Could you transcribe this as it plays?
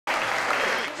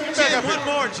Jim, one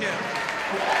more, Jim.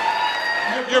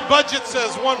 Your budget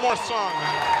says one more song,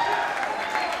 man.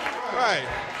 Right.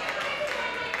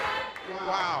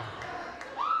 Wow.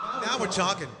 Now we're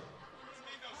talking.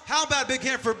 How about a big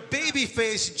hand for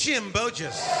babyface Jim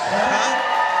Bogios?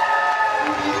 Huh?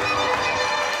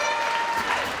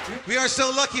 We are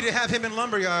so lucky to have him in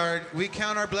Lumberyard. We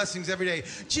count our blessings every day.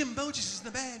 Jim Bogios is in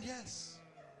the band, yes.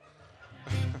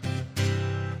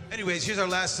 Anyways, here's our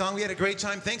last song. We had a great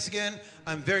time. Thanks again.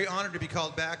 I'm very honored to be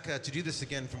called back to do this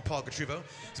again from Paul Gatrubo.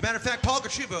 As a matter of fact, Paul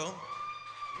Gatrubo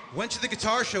went to the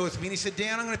guitar show with me and he said,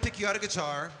 Dan, I'm going to pick you out a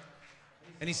guitar.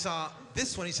 And he saw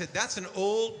this one. He said, that's an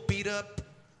old, beat-up,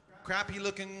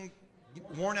 crappy-looking,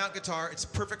 worn-out guitar. It's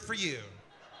perfect for you.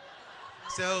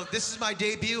 So this is my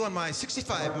debut on my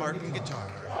 65 Martin guitar.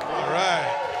 All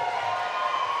right.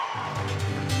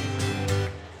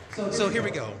 So here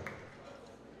we go.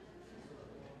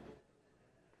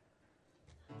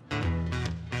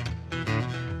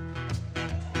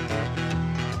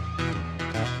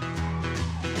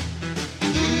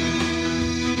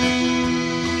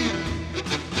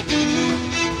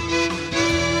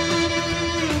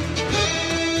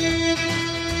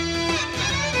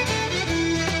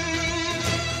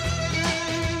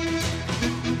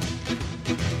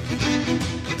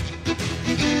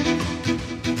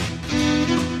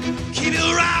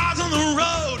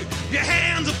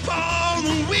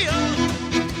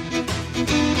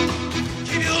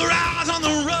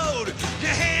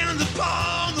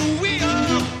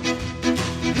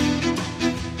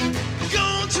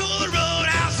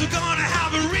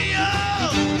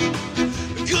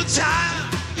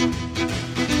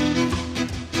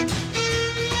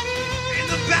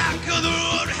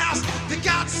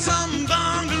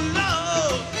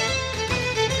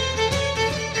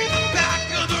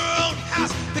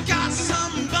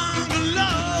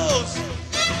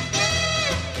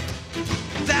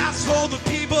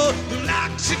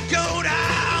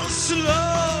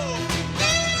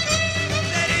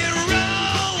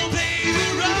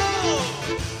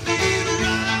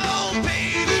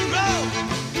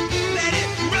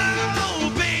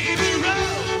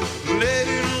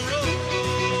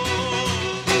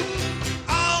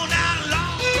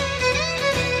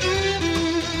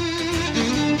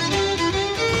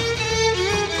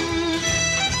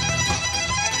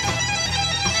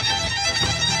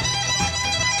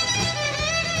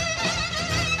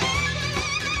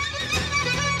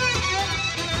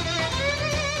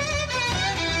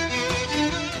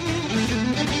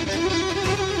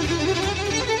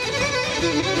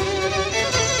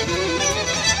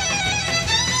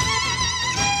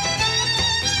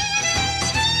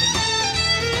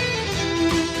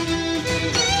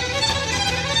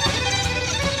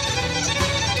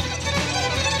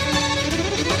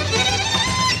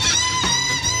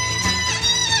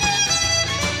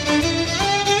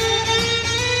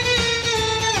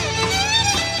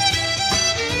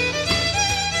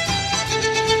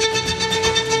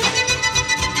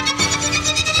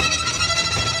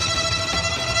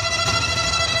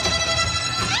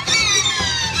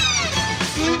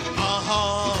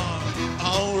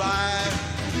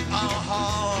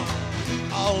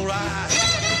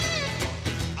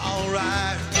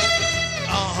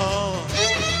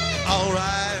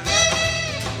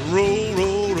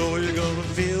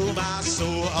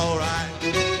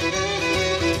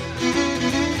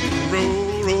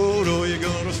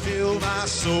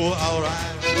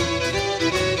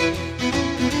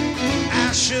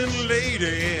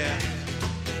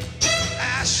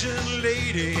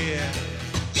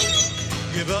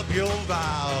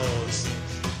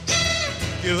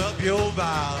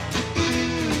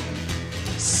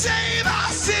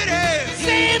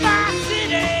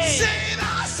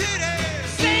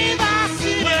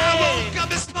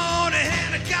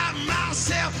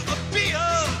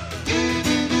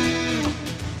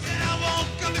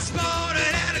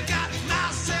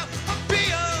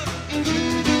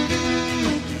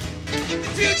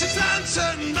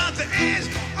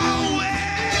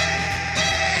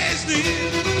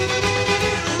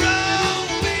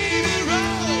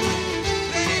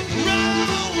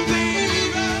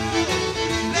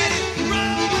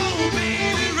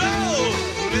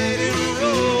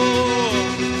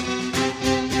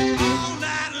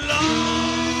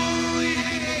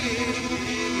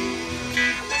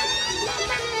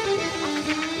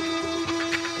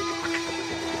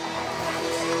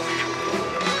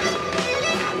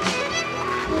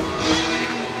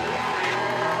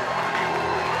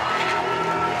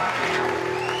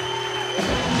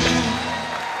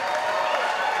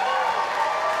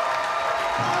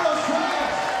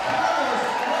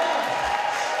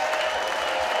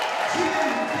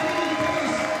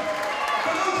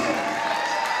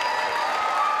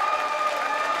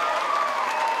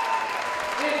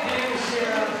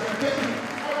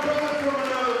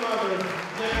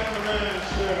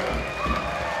 DeShara.